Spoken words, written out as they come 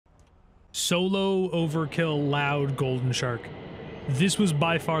Solo Overkill Loud Gold and Sharke. This was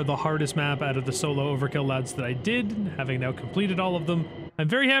by far the hardest map out of the solo Overkill Louds that I did, having now completed all of them. I'm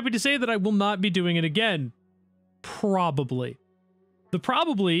very happy to say that I will not be doing it again. Probably. The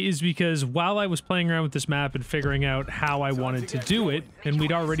probably is because while I was playing around with this map and figuring out how I wanted to do it, and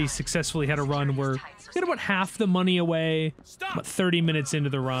we'd already successfully had a run where we had about half the money away, about 30 minutes into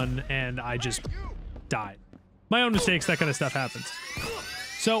the run, and I just died. My own mistakes, that kind of stuff happens.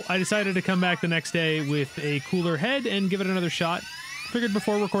 So I decided to come back the next day with a cooler head and give it another shot. Figured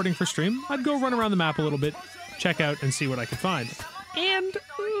before recording for stream, I'd go run around the map a little bit, check out and see what I could find. And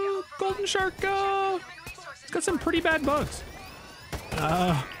Gold and Sharke, it's got some pretty bad bugs.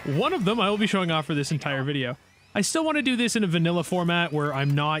 One of them I will be showing off for this entire video. I still want to do this in a vanilla format where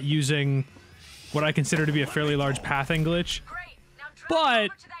I'm not using what I consider to be a fairly large pathing glitch. But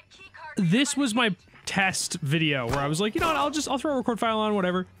this was my test video where I was like, you know what, I'll throw a record file on,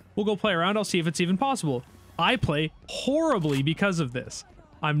 whatever. We'll go play around, I'll see if it's even possible. I play horribly because of this.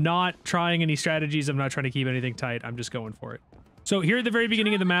 I'm not trying any strategies, I'm not trying to keep anything tight, I'm just going for it. So here at the very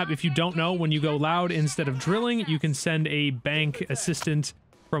beginning of the map, if you don't know, when you go loud, instead of drilling, you can send a bank assistant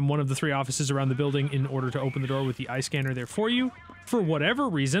from one of the 3 offices around the building in order to open the door with the eye scanner there for you. For whatever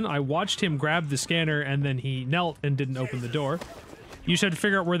reason, I watched him grab the scanner and then he knelt and didn't open the door. You should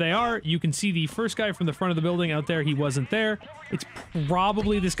figure out where they are. You can see the first guy from the front of the building out there. He wasn't there. It's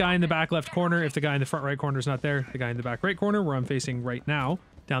probably this guy in the back left corner. If the guy in the front right corner is not there, the guy in the back right corner, where I'm facing right now,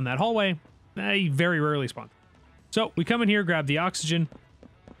 down that hallway, he very rarely spawns. So we come in here, grab the oxygen.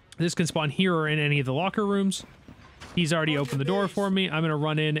 This can spawn here or in any of the locker rooms. He's already opened the door for me. I'm going to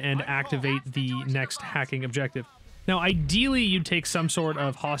run in and activate the next hacking objective. Now, ideally, you'd take some sort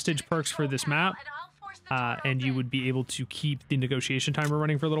of hostage perks for this map. And you would be able to keep the negotiation timer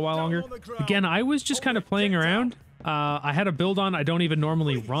running for a little while longer. Again, I was just kind of playing around. I had a build on I don't even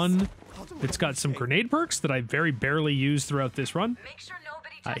normally run. It's got some grenade perks that I very barely use throughout this run.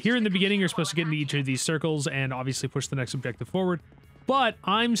 Here in the beginning, you're supposed to get into each of these circles and obviously push the next objective forward. But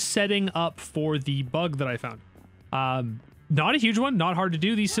I'm setting up for the bug that I found. Not a huge one, not hard to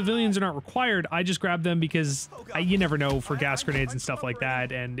do. These civilians are not required. I just grabbed them because you never know for gas grenades and stuff like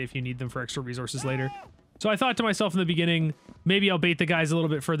that, and if you need them for extra resources later. So I thought to myself in the beginning, maybe I'll bait the guys a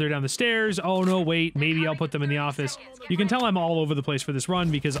little bit further down the stairs. Oh no, wait, maybe I'll put them in the office. You can tell I'm all over the place for this run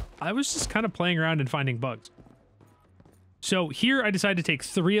because I was just kind of playing around and finding bugs. So here I decided to take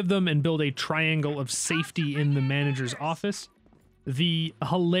 3 of them and build a triangle of safety in the manager's office. The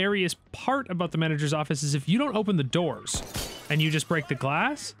hilarious part about the manager's office is if you don't open the doors and you just break the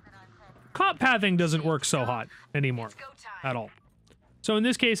glass, cop pathing doesn't work so hot anymore at all. So in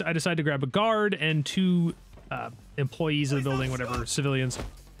this case, I decided to grab a guard and 2 employees of the building, whatever, civilians,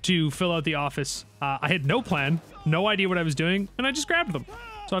 to fill out the office. I had no plan, no idea what I was doing, and I just grabbed them.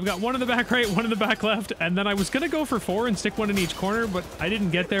 So I've got 1 in the back right, 1 in the back left, and then I was gonna go for 4 and stick 1 in each corner, but I didn't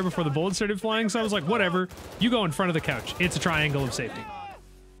get there before the bullets started flying, so I was like, whatever, you go in front of the couch. It's a triangle of safety.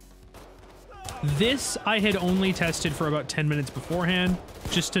 This I had only tested for about 10 minutes beforehand,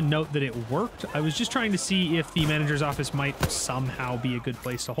 just to note that it worked. I was just trying to see if the manager's office might somehow be a good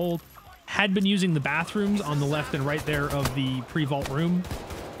place to hold. Had been using the bathrooms on the left and right there of the pre-vault room.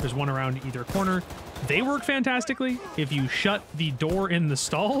 There's one around either corner. They work fantastically. If you shut the door in the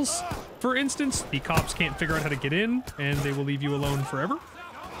stalls, for instance, the cops can't figure out how to get in and they will leave you alone forever.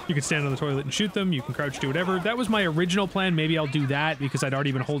 You can stand on the toilet and shoot them. You can crouch, do whatever. That was my original plan. Maybe I'll do that because I'd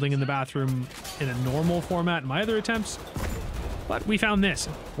already been holding in the bathroom in a normal format in my other attempts. But we found this.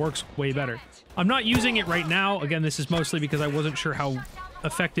 Works way better. I'm not using it right now. Again, this is mostly because I wasn't sure how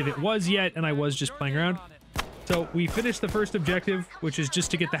effective it was yet, and I was just playing around. So we finished the first objective, which is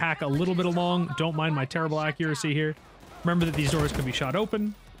just to get the hack a little bit along. Don't mind my terrible accuracy here. Remember that these doors can be shot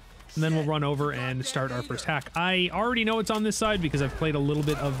open. And then we'll run over and start our first hack. I already know it's on this side because I've played a little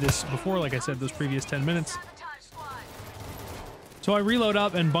bit of this before, like I said, those previous 10 minutes. So I reload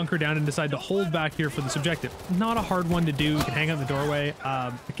up and bunker down and decide to hold back here for this objective. Not a hard one to do. You can hang out in the doorway.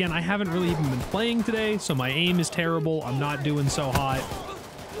 Again, I haven't really even been playing today, so my aim is terrible. I'm not doing so hot.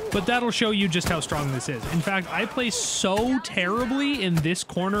 But that'll show you just how strong this is. In fact, I play so terribly in this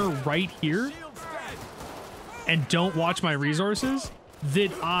corner right here and don't watch my resources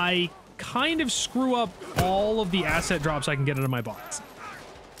that I kind of screw up all of the asset drops I can get out of my bots.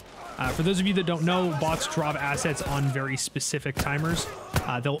 For those of you that don't know, bots drop assets on very specific timers.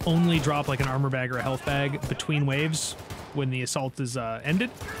 They'll only drop like an armor bag or a health bag between waves when the assault is ended.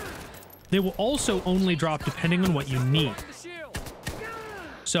 They will also only drop depending on what you need.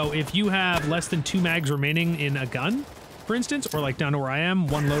 So if you have less than 2 mags remaining in a gun, for instance, or like down to where I am,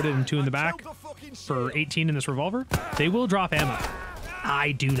 1 loaded and 2 in the back for 18 in this revolver, they will drop ammo.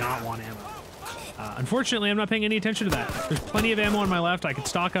 I do not want ammo. Unfortunately, I'm not paying any attention to that. There's plenty of ammo on my left. I could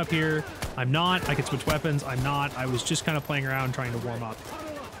stock up here. I'm not. I could switch weapons. I'm not. I was just kind of playing around trying to warm up.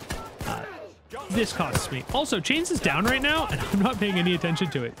 This costs me. Also, Chains is down right now, and I'm not paying any attention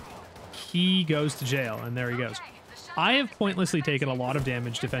to it. He goes to jail, and there he goes. I have pointlessly taken a lot of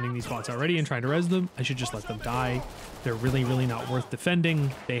damage defending these bots already and trying to res them. I should just let them die. They're really, really not worth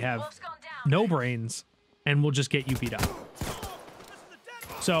defending. They have no brains, and will just get you beat up.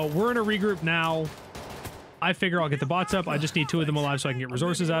 So we're in a regroup now. I figure I'll get the bots up. I just need 2 of them alive so I can get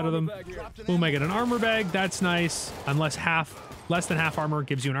resources out of them. Boom, I get an armor bag. That's nice. Unless less than half armor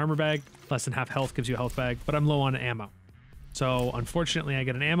gives you an armor bag. Less than half health gives you a health bag. But I'm low on ammo. So unfortunately, I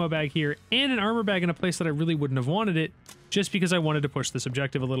get an ammo bag here and an armor bag in a place that I really wouldn't have wanted it, just because I wanted to push this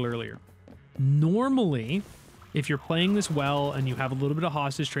objective a little earlier. Normally, if you're playing this well and you have a little bit of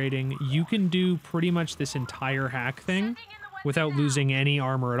hostage trading, you can do pretty much this entire hack thing without losing any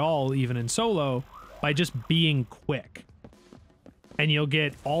armor at all, even in solo, by just being quick. And you'll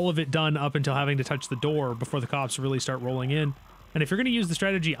get all of it done up until having to touch the door before the cops really start rolling in. And if you're going to use the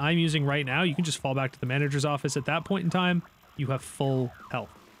strategy I'm using right now, you can just fall back to the manager's office at that point in time. You have full health.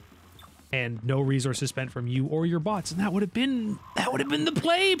 And no resources spent from you or your bots. And that would have been the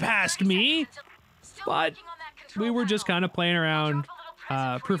play past me. But we were just kind of playing around.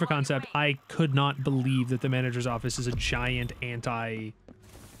 Proof of concept. I could not believe that the manager's office is a giant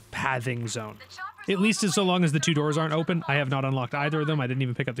anti-pathing zone. At least as so long as the 2 doors aren't open. I have not unlocked either of them. I didn't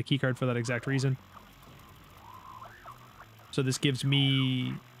even pick up the keycard for that exact reason. So this gives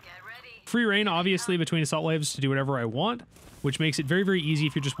me free reign, obviously, between assault waves to do whatever I want, which makes it very, very easy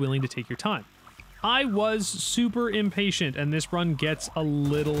if you're just willing to take your time. I was super impatient, and this run gets a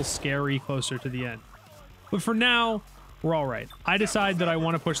little scary closer to the end. But for now, we're all right. I decide that I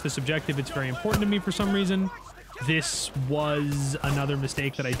want to push this objective. It's very important to me for some reason. This was another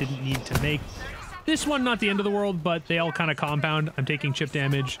mistake that I didn't need to make. This one, not the end of the world, but they all kind of compound. I'm taking chip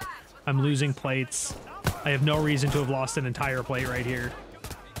damage. I'm losing plates. I have no reason to have lost an entire plate right here.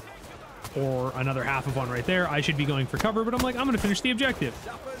 Or another half of one right there. I should be going for cover, but I'm like, I'm going to finish the objective.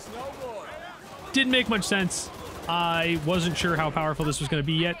 Didn't make much sense. I wasn't sure how powerful this was going to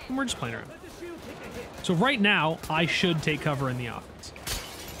be yet, and we're just playing around. So right now, I should take cover in the offense.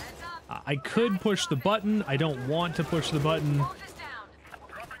 I could push the button. I don't want to push the button.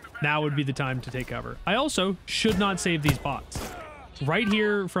 Now would be the time to take cover. I also should not save these bots. Right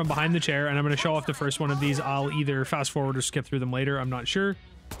here from behind the chair, and I'm going to show off the first one of these. I'll either fast forward or skip through them later. I'm not sure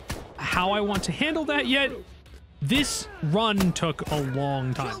how I want to handle that yet. This run took a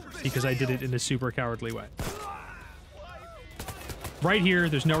long time because I did it in a super cowardly way. Right here,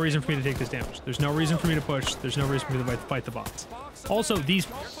 there's no reason for me to take this damage. There's no reason for me to push. There's no reason for me to fight the bots. Also, these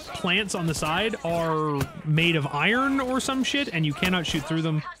plants on the side are made of iron or some shit, and you cannot shoot through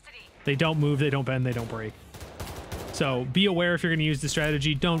them. They don't move, they don't bend, they don't break. So be aware if you're going to use the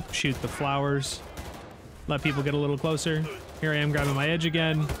strategy, don't shoot the flowers. Let people get a little closer. Here I am grabbing my edge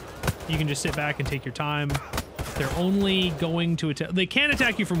again. You can just sit back and take your time. They're only going to attack. They can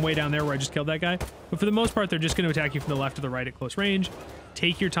attack you from way down there where I just killed that guy. But for the most part, they're just going to attack you from the left or the right at close range.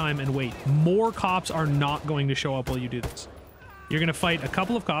 Take your time and wait. More cops are not going to show up while you do this. You're going to fight a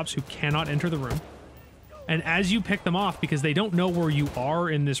couple of cops who cannot enter the room. And as you pick them off, because they don't know where you are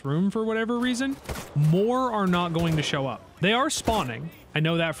in this room for whatever reason, more are not going to show up. They are spawning. I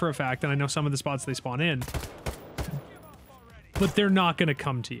know that for a fact, and I know some of the spots they spawn in. But they're not going to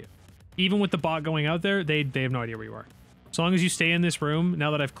come to you. Even with the bot going out there, they have no idea where you are. So long as you stay in this room,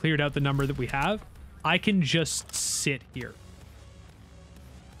 now that I've cleared out the number that we have, I can just sit here.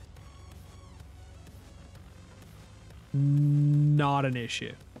 Not an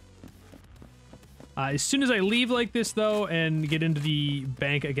issue. As soon as I leave like this, though, and get into the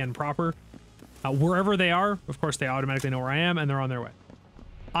bank again proper, wherever they are, of course, they automatically know where I am, and they're on their way.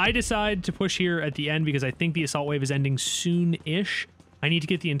 I decide to push here at the end because I think the assault wave is ending soon-ish. I need to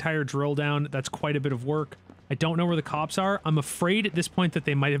get the entire drill down. That's quite a bit of work. I don't know where the cops are. I'm afraid at this point that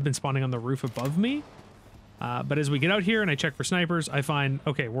they might have been spawning on the roof above me. But as we get out here and I check for snipers, I find,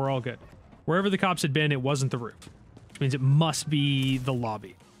 okay, we're all good. Wherever the cops had been, it wasn't the roof, which means it must be the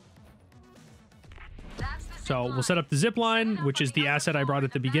lobby. So we'll set up the zip line, which is the asset I brought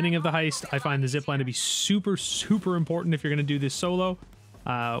at the beginning of the heist. I find the zip line to be super, super important if you're going to do this solo.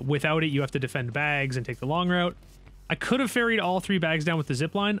 Without it, you have to defend bags and take the long route. I could have ferried all 3 bags down with the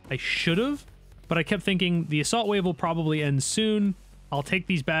zip line. I should have, but I kept thinking the assault wave will probably end soon. I'll take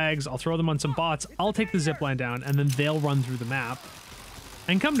these bags, I'll throw them on some bots, I'll take the zip line down, and then they'll run through the map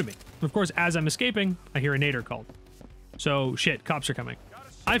and come to me. And of course, as I'm escaping, I hear a nader called. So shit, cops are coming.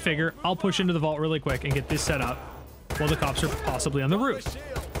 I figure I'll push into the vault really quick and get this set up. while the cops are possibly on the roof.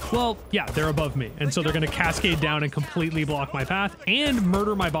 Well, yeah, they're above me, and so they're going to cascade down and completely block my path and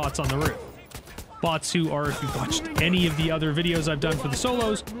murder my bots on the roof. Bots who are, if you've watched any of the other videos I've done for the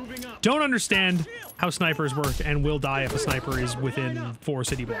solos, don't understand how snipers work and will die if a sniper is within 4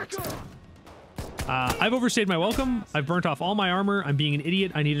 city blocks. I've overstayed my welcome. I've burnt off all my armor. I'm being an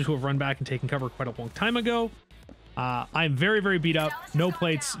idiot. I needed to have run back and taken cover quite a long time ago. I'm very, very beat up. No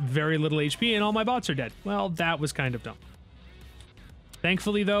plates, very little HP, and all my bots are dead. Well, that was kind of dumb.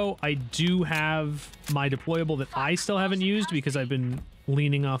 Thankfully, though, I do have my deployable that I still haven't used because I've been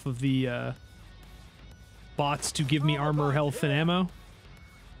leaning off of the bots to give me armor, health, and ammo.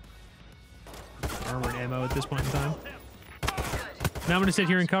 Armor and ammo at this point in time. Now I'm going to sit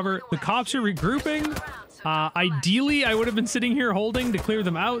here and cover. The cops are regrouping. Ideally, I would have been sitting here holding to clear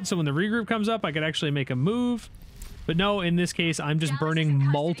them out, so when the regroup comes up, I could actually make a move. But no, in this case, I'm just burning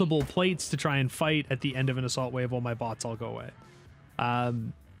multiple plates to try and fight at the end of an assault wave while my bots all go away.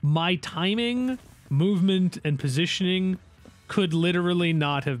 My timing, movement, and positioning could literally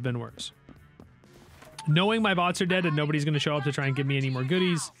not have been worse. Knowing my bots are dead and nobody's going to show up to try and give me any more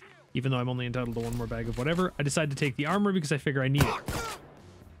goodies, even though I'm only entitled to 1 more bag of whatever, I decided to take the armor because I figure I need it.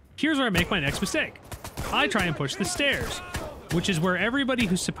 Here's where I make my next mistake. I try and push the stairs, which is where everybody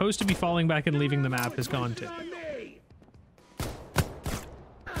who's supposed to be falling back and leaving the map has gone to.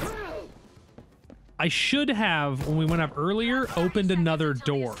 I should have, when we went up earlier, opened another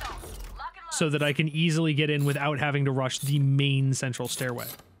door so that I can easily get in without having to rush the main central stairway.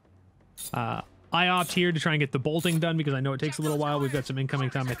 I opt here to try and get the bolting done because I know it takes a little while. We've got some incoming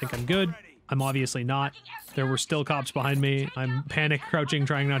time. I think I'm good. I'm obviously not. There were still cops behind me. I'm panic crouching,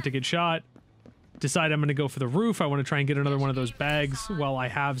 trying not to get shot. Decide I'm going to go for the roof. I want to try and get another one of those bags while I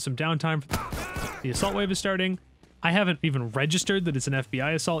have some downtime. The assault wave is starting. I haven't even registered that it's an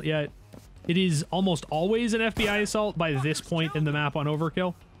FBI assault yet. It is almost always an FBI assault by this point in the map on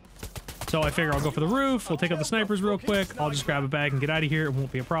Overkill. So I figure I'll go for the roof. We'll take out the snipers real quick. I'll just grab a bag and get out of here. It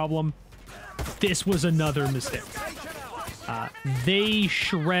won't be a problem. This was another mistake. They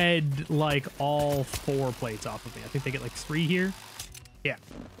shred like all 4 plates off of me. I think they get like 3 here. Yeah.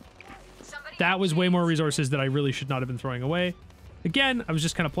 That was way more resources that I really should not have been throwing away. Again, I was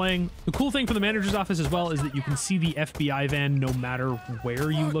just kind of playing. The cool thing for the manager's office as well is that you can see the FBI van no matter where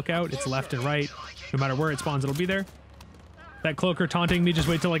you look out. It's left and right. No matter where it spawns, it'll be there. That cloaker taunting me, just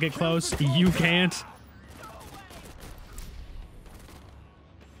wait till I get close. You can't.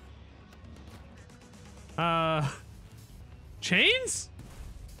 Chains?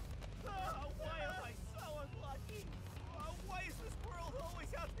 Why am I so unlucky? Why does this world always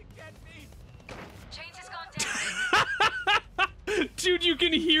have to get me? Chains has gone down. Dude, you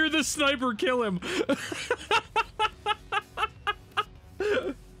can hear the sniper kill him.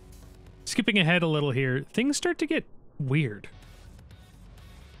 Skipping ahead a little here, things start to get weird.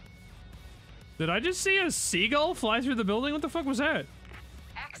 Did I just see a seagull fly through the building? What the fuck was that?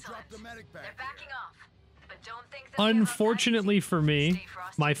 Excellent. They're backing off. But don't think Unfortunately for me,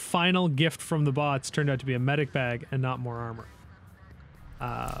 my final gift from the bots turned out to be a medic bag and not more armor.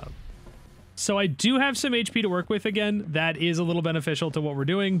 So I do have some HP to work with again. That is a little beneficial to what we're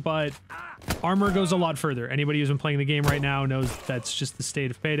doing, but armor goes a lot further. Anybody who's been playing the game right now knows that's just the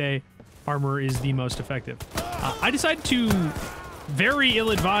state of Payday. Armor is the most effective. I decided to, very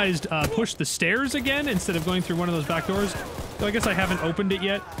ill-advised, push the stairs again instead of going through one of those back doors. So I guess I haven't opened it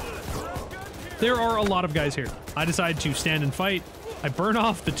yet. There are a lot of guys here. I decide to stand and fight. I burn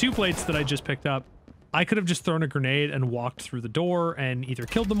off the 2 plates that I just picked up. I could have just thrown a grenade and walked through the door and either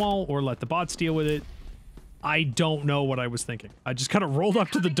killed them all or let the bots deal with it. I don't know what I was thinking. I just kind of rolled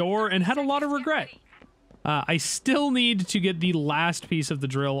up to the door and had a lot of regret. I still need to get the last piece of the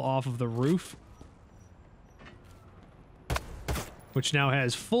drill off of the roof, which now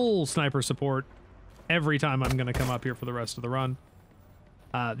has full sniper support every time I'm going to come up here for the rest of the run.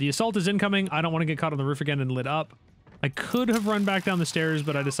 The assault is incoming. I don't want to get caught on the roof again and lit up. I could have run back down the stairs,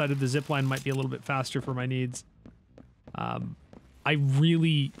 but I decided the zip line might be a little bit faster for my needs. I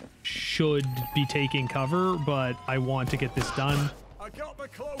really should be taking cover, but I want to get this done.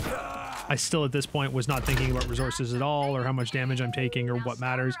 I still, at this point, was not thinking about resources at all, or how much damage I'm taking, or what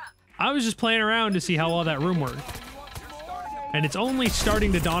matters. I was just playing around to see how well that room worked. And it's only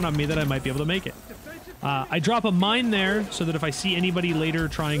starting to dawn on me that I might be able to make it. I drop a mine there so that if I see anybody later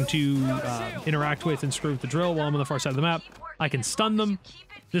trying to interact with and screw with the drill while I'm on the far side of the map, I can stun them.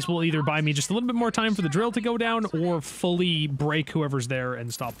 This will either buy me just a little bit more time for the drill to go down or fully break whoever's there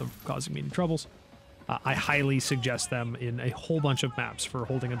and stop them from causing me any troubles. I highly suggest them in a whole bunch of maps for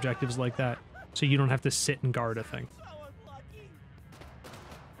holding objectives like that, so you don't have to sit and guard a thing.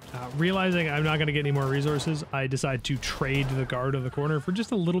 Realizing I'm not going to get any more resources, I decide to trade the guard on the corner for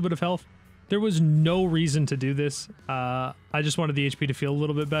just a little bit of health. There was no reason to do this. I just wanted the HP to feel a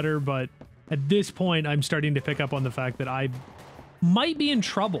little bit better, but at this point, I'm starting to pick up on the fact that I might be in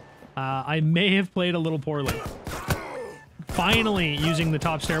trouble. I may have played a little poorly. Finally, using the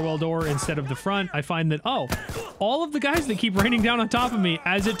top stairwell door instead of the front, I find that, oh, all of the guys that keep raining down on top of me,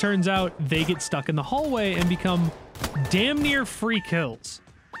 as it turns out, they get stuck in the hallway and become damn near free kills.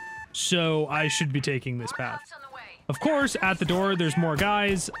 So I should be taking this path. Of course, at the door, there's more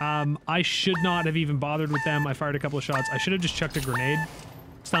guys. I should not have even bothered with them. I fired a couple of shots. I should have just chucked a grenade,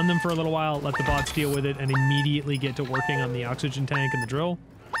 stun them for a little while, let the bots deal with it, and immediately get to working on the oxygen tank and the drill.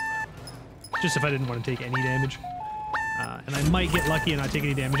 Just if I didn't want to take any damage. And I might get lucky and not take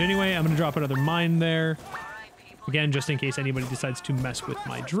any damage anyway. I'm going to drop another mine there. Again, just in case anybody decides to mess with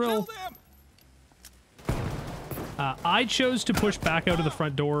my drill. I chose to push back out of the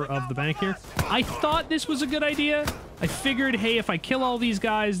front door of the bank here. I thought this was a good idea. I figured, hey, if I kill all these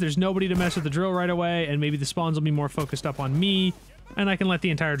guys, there's nobody to mess with the drill right away, and maybe the spawns will be more focused up on me, and I can let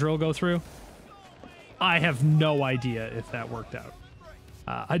the entire drill go through. I have no idea if that worked out.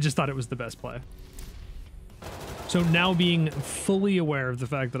 I just thought it was the best play. So now being fully aware of the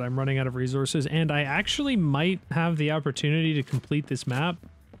fact that I'm running out of resources, and I actually might have the opportunity to complete this map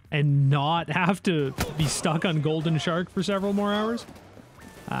and not have to be stuck on Gold and Sharke for several more hours,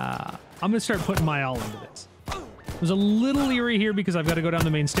 I'm going to start putting my all into this. I was a little leery here because I've got to go down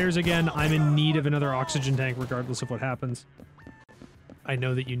the main stairs again. I'm in need of another oxygen tank regardless of what happens. I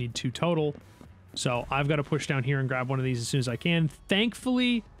know that you need 2 total, so I've got to push down here and grab one of these as soon as I can.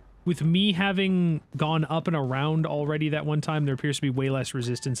 Thankfully, with me having gone up and around already that one time, there appears to be way less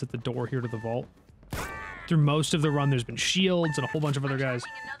resistance at the door here to the vault. Through most of the run, there's been shields and a whole bunch of other guys.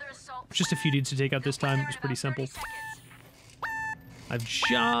 Just a few dudes to take out this time. It was pretty simple. I've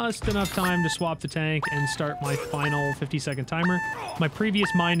just enough time to swap the tank and start my final 50-second timer. My previous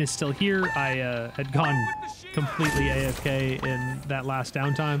mine is still here. I had gone completely AFK in that last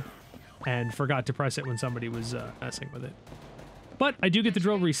downtime and forgot to press it when somebody was messing with it. But I do get the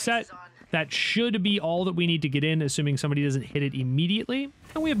drill reset. That should be all that we need to get in, assuming somebody doesn't hit it immediately.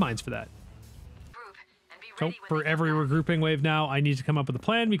 And we have mines for that. So for every regrouping wave now, I need to come up with a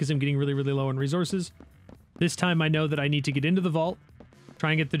plan because I'm getting really, really low on resources. This time I know that I need to get into the vault,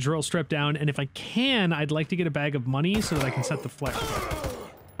 try and get the drill stripped down, and if I can, I'd like to get a bag of money so that I can set the flare.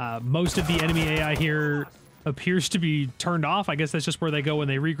 Most of the enemy AI here appears to be turned off. I guess that's just where they go when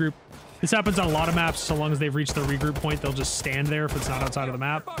they regroup. This happens on a lot of maps. So long as they've reached the regroup point, they'll just stand there if it's not outside of the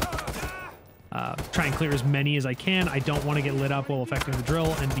map. Try and clear as many as I can. I don't want to get lit up while affecting the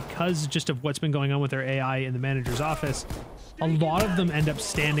drill, and because just of what's been going on with their AI in the manager's office, a lot of them end up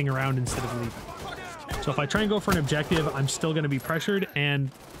standing around instead of leaving. So if I try and go for an objective, I'm still going to be pressured,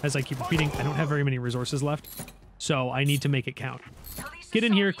 and as I keep repeating, I don't have very many resources left, so I need to make it count. Get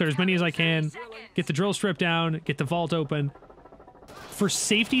in here, clear as many as I can, get the drill stripped down, get the vault open. For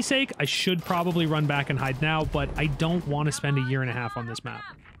safety's sake, I should probably run back and hide now, but I don't want to spend a year and a half on this map.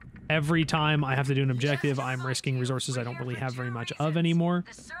 Every time I have to do an objective, I'm risking resources I don't really have very much of anymore.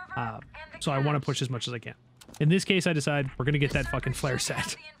 So I want to push as much as I can. In this case, I decide we're going to get that fucking flare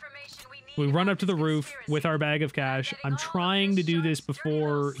set. We run up to the roof with our bag of cash. I'm trying to do this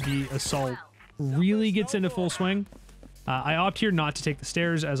before the assault really gets into full swing. I opt here not to take the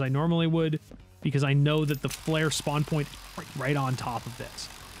stairs as I normally would, because I know that the flare spawn point is right on top of this.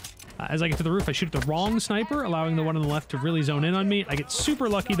 As I get to the roof, I shoot the wrong sniper, allowing the one on the left to really zone in on me. I get super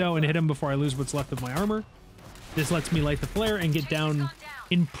lucky, though, and hit him before I lose what's left of my armor. This lets me light the flare and get down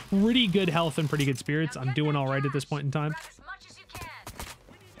in pretty good health and pretty good spirits. I'm doing all right at this point in time.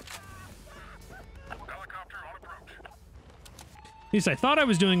 At least I thought I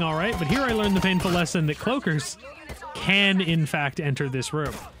was doing all right, but here I learned the painful lesson that cloakers can, in fact, enter this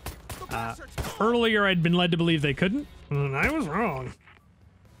room. Earlier, I'd been led to believe they couldn't, and I was wrong.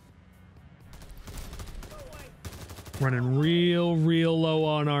 Running real low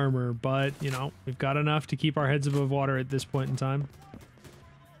on armor, but, you know, we've got enough to keep our heads above water at this point in time.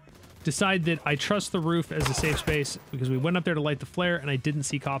 Decide that I trust the roof as a safe space because we went up there to light the flare and I didn't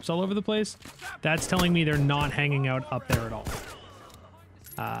see cops all over the place. That's telling me they're not hanging out up there at all.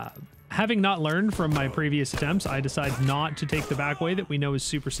 Having not learned from my previous attempts, I decide not to take the back way that we know is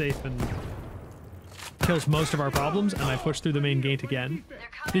super safe and kills most of our problems, and I push through the main gate again.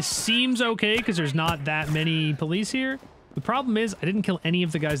 This seems okay because there's not that many police here. The problem is I didn't kill any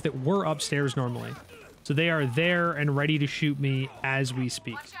of the guys that were upstairs normally. So they are there and ready to shoot me as we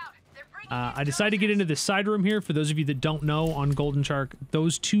speak. I decided to get into this side room here. For those of you that don't know, on Gold and Sharke,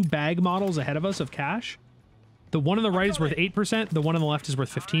 those 2 bag models ahead of us of cash, The one on the right is worth 8%. The one on the left is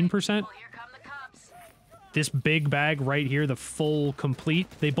worth 15%. Well, here come the cops. This big bag right here, the full complete,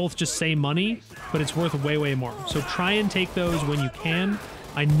 they both just say money, but it's worth way, way more. So try and take those when you can.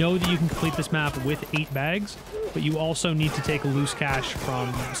 I know that you can complete this map with 8 bags, but you also need to take loose cash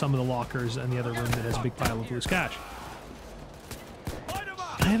from some of the lockers and the other room that has a big pile of loose cash.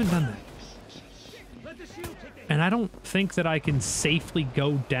 I haven't done that. And I don't think that I can safely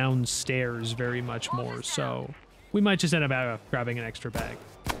go downstairs very much more, so we might just end up grabbing an extra bag.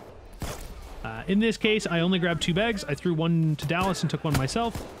 In this case, I only grabbed 2 bags. I threw one to Dallas and took one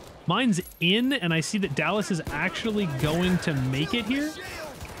myself. Mine's in, and I see that Dallas is actually going to make it here.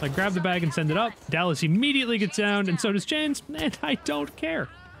 I grab the bag and send it up. Dallas immediately gets down, and so does Chains, and I don't care.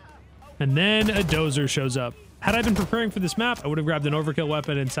 And then a dozer shows up. Had I been preparing for this map, I would have grabbed an overkill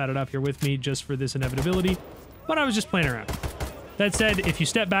weapon and sat it up here with me just for this inevitability, but I was just playing around. That said, if you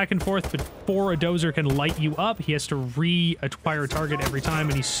step back and forth before a dozer can light you up, he has to re-acquire a target every time,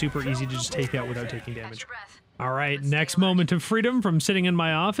 and he's super easy to just take out without taking damage. All right, next moment of freedom from sitting in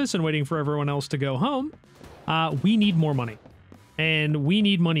my office and waiting for everyone else to go home. We need more money. And we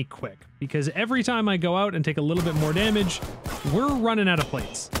need money quick, because every time I go out and take a little bit more damage, we're running out of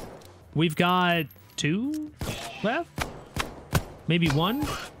plates. We've got 2 left? Maybe 1?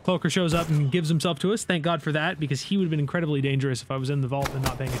 Cloaker shows up and gives himself to us. Thank God for that, because he would have been incredibly dangerous if I was in the vault and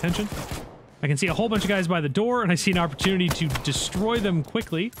not paying attention. I can see a whole bunch of guys by the door, and I see an opportunity to destroy them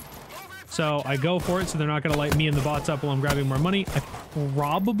quickly. So I go for it, so they're not going to light me and the bots up while I'm grabbing more money. I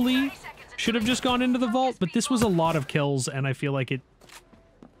probably should have just gone into the vault, but this was a lot of kills, and I feel like it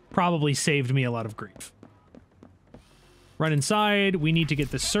probably saved me a lot of grief. Run inside. We need to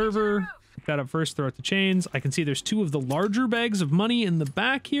get the server. Pick that up first, throw out the chains. I can see there's 2 of the larger bags of money in the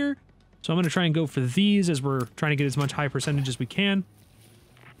back here, so I'm going to try and go for these as we're trying to get as much high percentage as we can.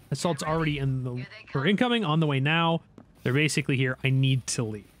 Assault's already in the... We're incoming, on the way now. They're basically here. I need to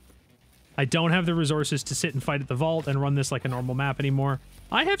leave. I don't have the resources to sit and fight at the vault and run this like a normal map anymore.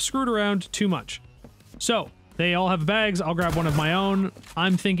 I have screwed around too much. So, they all have bags. I'll grab one of my own.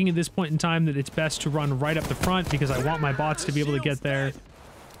 I'm thinking at this point in time that it's best to run right up the front because I want my bots to be able to get there.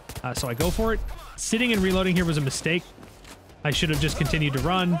 So I go for it. Sitting and reloading here was a mistake. I should have just continued to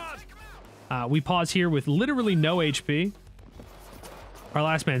run. We pause here with literally no HP. Our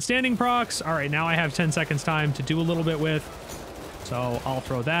last man standing procs. All right, now I have 10 seconds time to do a little bit with. So I'll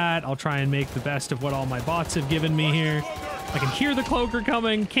throw that. I'll try and make the best of what all my bots have given me here. I can hear the cloaker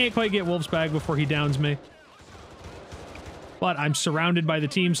coming. Can't quite get Wolf's bag before he downs me. But I'm surrounded by the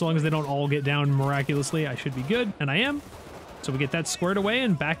team. So long as they don't all get down miraculously, I should be good. And I am. So we get that squared away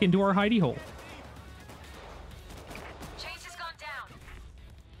and back into our hidey hole. Chase has gone down.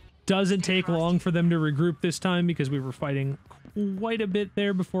 Doesn't take long for them to regroup this time because we were fighting quite a bit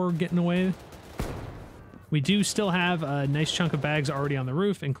there before getting away. We do still have a nice chunk of bags already on the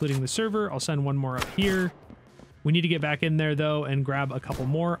roof, including the server. I'll send one more up here. We need to get back in there, though, and grab a couple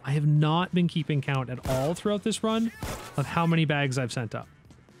more. I have not been keeping count at all throughout this run of how many bags I've sent up.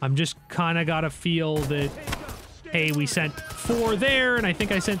 I'm just kind of got to feel that, hey, we sent 4 there, and I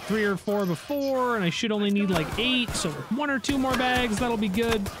think I sent 3 or 4 before, and I should only need like 8, so 1 or 2 more bags, that'll be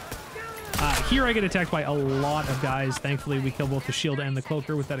good. Here I get attacked by a lot of guys. Thankfully, we kill both the shield and the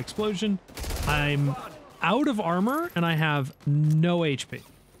cloaker with that explosion. I'm out of armor, and I have no HP.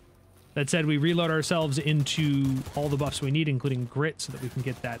 That said, we reload ourselves into all the buffs we need, including grit, so that we can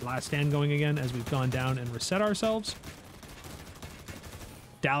get that last stand going again as we've gone down and reset ourselves.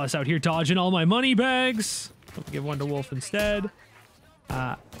 Dallas out here dodging all my money bags. I'll give one to Wolf instead.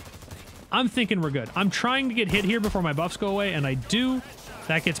 I'm thinking we're good. I'm trying to get hit here before my buffs go away, and I do.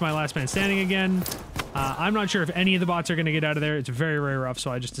 That gets my last man standing again. I'm not sure if any of the bots are going to get out of there. It's very, very rough, so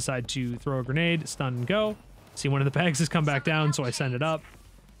I just decide to throw a grenade, stun, and go. See, one of the bags has come back down, so I send it up.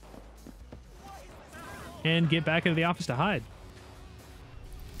 And get back into the office to hide.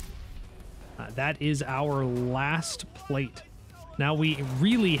 That is our last plate. Now we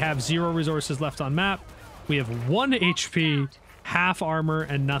really have 0 resources left on map. We have 1 HP, half armor,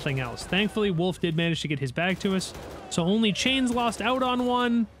 and nothing else. Thankfully, Wolf did manage to get his bag to us, so only Chains lost out on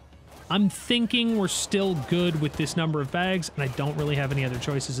 1. I'm thinking we're still good with this number of bags, and I don't really have any other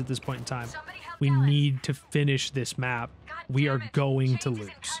choices at this point in time. We need to finish this map. We are going to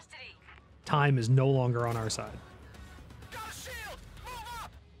lose. Time is no longer on our side.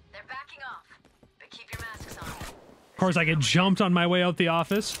 They're backing off, but keep your masks on. Of course, I get jumped on my way out the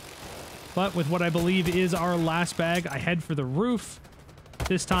office, but with what I believe is our last bag, I head for the roof.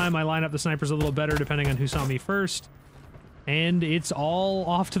 This time, I line up the snipers a little better depending on who saw me first, and it's all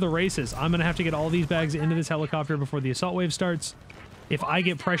off to the races. I'm going to have to get all these bags into this helicopter before the assault wave starts. If I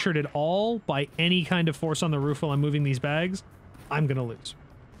get pressured at all by any kind of force on the roof while I'm moving these bags, I'm gonna lose.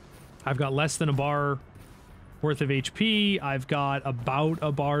 I've got less than a bar worth of HP. I've got about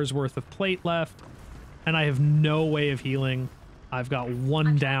a bar's worth of plate left, and I have no way of healing. I've got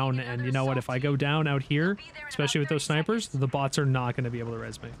one down, and you know what? If I go down out here, especially with those snipers, the bots are not going to be able to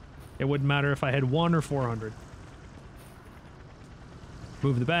res me. It wouldn't matter if I had 1 or 400.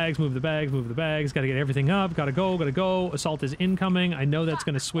 Move the bags, move the bags, move the bags. Got to get everything up. Gotta go, gotta go. Assault is incoming. I know that's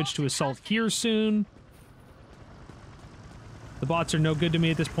going to switch to assault here soon. The bots are no good to me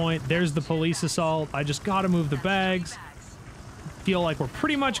at this point. There's the police assault. I just got to move the bags. Feel like we're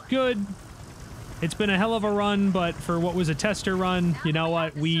pretty much good. It's been a hell of a run, but for what was a tester run, you know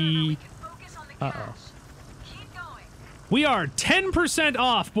what? We... Uh-oh. We are 10%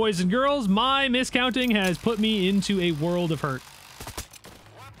 off, boys and girls. My miscounting has put me into a world of hurt.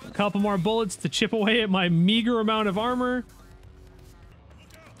 A couple more bullets to chip away at my meager amount of armor.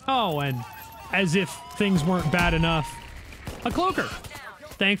 Oh, and as if things weren't bad enough, a cloaker.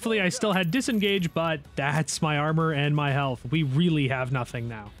 Thankfully, I still had disengage, but that's my armor and my health. We really have nothing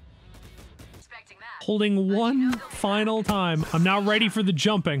now. Holding one final time. I'm now ready for the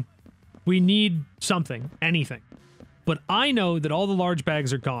jumping. We need something, anything. But I know that all the large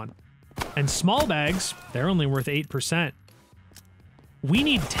bags are gone. And small bags, they're only worth 8%. We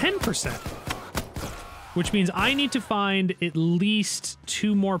need 10%. Which means I need to find at least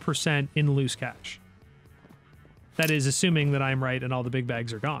 2% more in loose cash. That is assuming that I'm right and all the big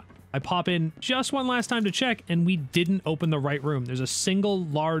bags are gone. I pop in just one last time to check, and we didn't open the right room. There's a single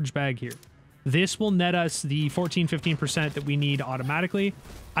large bag here. This will net us the 14-15% that we need automatically.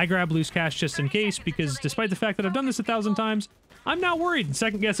 I grab loose cash just in case, because despite the fact that I've done this 1,000 times, I'm now worried and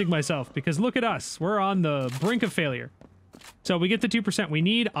second-guessing myself, because look at us. We're on the brink of failure. So we get the 2% we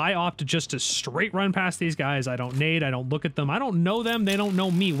need. I opt just to straight run past these guys. I don't nade. I don't look at them. I don't know them. They don't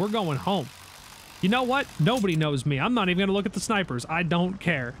know me. We're going home. You know what? Nobody knows me. I'm not even going to look at the snipers. I don't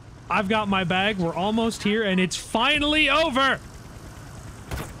care. I've got my bag. We're almost here, and it's finally over!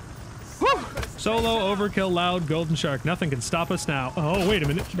 Whew. Solo, Overkill, Loud, Gold and Sharke. Nothing can stop us now. Oh, wait a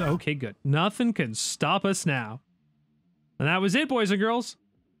minute. Okay, good. Nothing can stop us now. And that was it, boys and girls.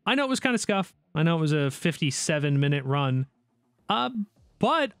 I know it was kind of scuff. I know it was a 57-minute run.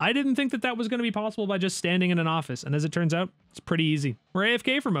 But I didn't think that that was going to be possible by just standing in an office. And as it turns out, it's pretty easy. We're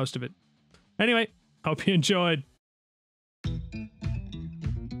AFK for most of it. Anyway, hope you enjoyed.